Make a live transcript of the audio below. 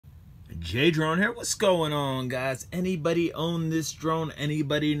J-Drone here. What's going on, guys? Anybody own this drone?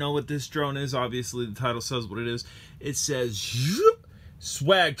 Anybody know what this drone is? Obviously, the title says what it is. It says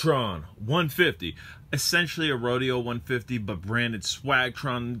Swagtron 150. Essentially a Rodeo 150, but branded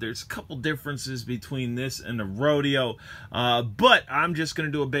Swagtron. There's a couple differences between this and the Rodeo, but I'm just going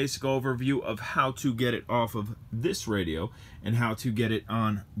to do a basic overview of how to get it off of this radio and how to get it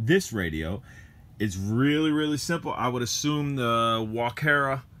on this radio. It's really simple. I would assume the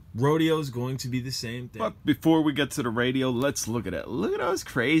Walkera Rodeo is going to be the same thing. But before we get to the radio, let's look at it. Look at those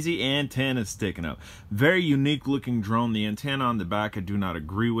crazy antennas sticking up. Very unique looking drone. The antenna on the back I do not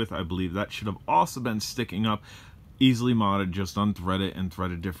agree with. I believe that should have also been sticking up. Easily modded, just unthread it and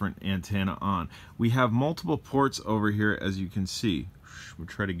thread a different antenna on. We have multiple ports over here, as you can see. We'll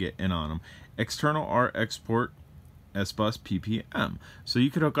try to get in on them. External RX port, S-Bus, PPM. So you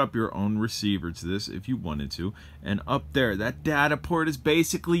could hook up your own receiver to this if you wanted to. And up there, that data port is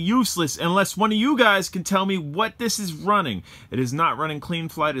basically useless unless one of you guys can tell me what this is running. It is not running Clean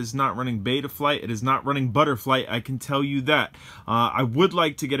Flight. It is not running Beta Flight. It is not running Butterflight. I can tell you that. I would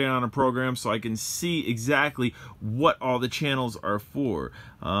like to get it on a program so I can see exactly what all the channels are for.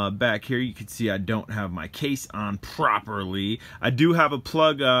 Back here, you can see I don't have my case on properly. I do have a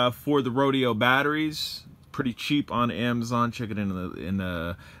plug for the Rodeo batteries. Pretty cheap on Amazon. Check it in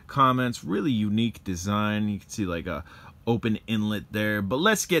the comments. Really unique design. You can see like a open inlet there. But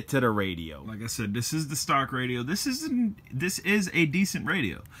let's get to the radio. Like I said, this is the stock radio. This is a decent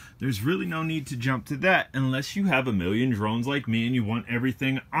radio. There's really no need to jump to that unless you have a million drones like me and you want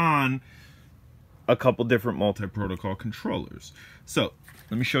everything on a couple different multi-protocol controllers. So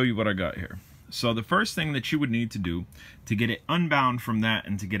let me show you what I got here. So the first thing that you would need to do to get it unbound from that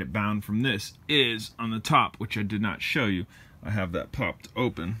and to get it bound from this is on the top, which I did not show you. I have that popped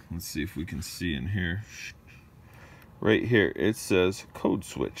open. Let's see if we can see in here. Right here, it says code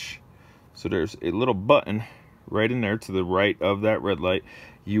switch. So there's a little button right in there to the right of that red light.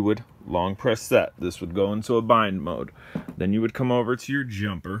 You would long press that. This would go into a bind mode. Then you would come over to your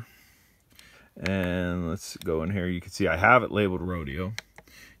jumper. And let's go in here. You can see I have it labeled Rodeo.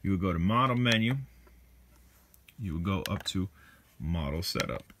 You would go to model menu. You would go up to model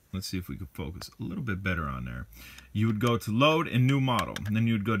setup. Let's see if we could focus a little bit better on there. You would go to load and new model. And then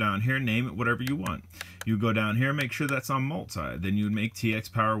you would go down here, name it whatever you want. You would go down here, make sure that's on multi. Then you would make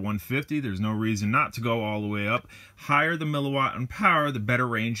TX power 150. There's no reason not to go all the way up. Higher the milliwatt and power, the better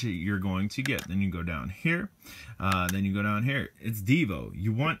range that you're going to get. Then you go down here. Then you go down here. It's Devo.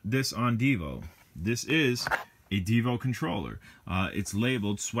 You want this on Devo. This is a Devo controller. It's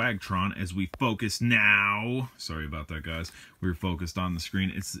labeled Swagtron as we focus now. Sorry about that, guys. We're focused on the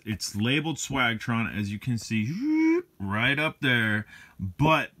screen. It's labeled Swagtron, as you can see right up there.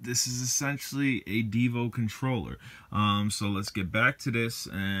 But this is essentially a Devo controller. So let's get back to this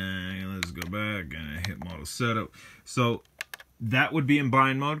and let's go back and hit model setup. So that would be in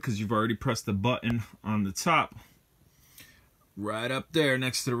bind mode because you've already pressed the button on the top. Right up there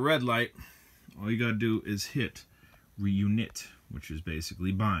next to the red light. All you gotta do is hit reunit, which is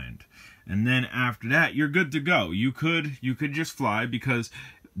basically bind, and then after that you're good to go. You could just fly because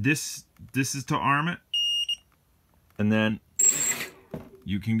this is to arm it, and then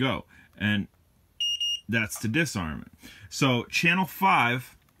you can go, and that's to disarm it. So channel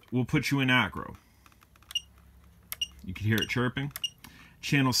 5 will put you in acro. You can hear it chirping.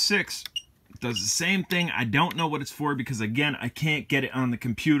 Channel 6 does the same thing. I don't know what it's for because, again, I can't get it on the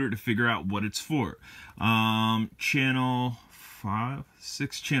computer to figure out what it's for. Channel 5,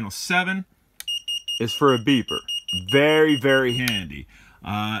 6, channel 7 is for a beeper. Very handy.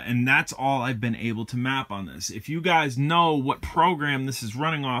 And that's all I've been able to map on this. If you guys know what program this is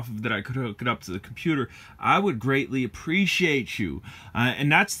running off of that I could hook it up to the computer, I would greatly appreciate you.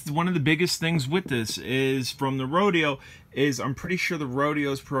 And that's one of the biggest things with this is from the Rodeo is I'm pretty sure the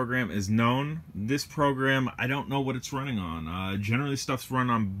Rodeo's program is known. This program, I don't know what it's running on. Generally stuff's run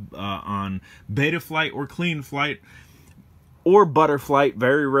on Beta Flight or Clean Flight. Or Butterflight,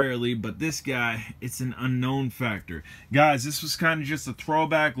 very rarely, but this guy, it's an unknown factor. Guys, this was kind of just a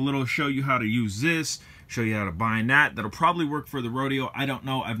throwback, little show you how to use this, show you how to bind that. That'll probably work for the Rodeo. I don't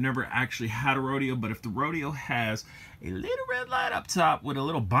know. I've never actually had a Rodeo, but if the Rodeo has a little red light up top with a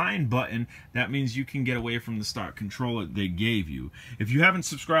little bind button, that means you can get away from the stock controller they gave you. If you haven't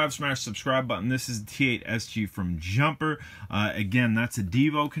subscribed, smash the subscribe button. This is the T8SG from Jumper. Again, that's a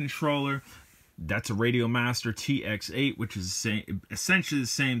Devo controller. That's a Radio Master TX8, which is essentially the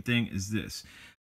same thing as this.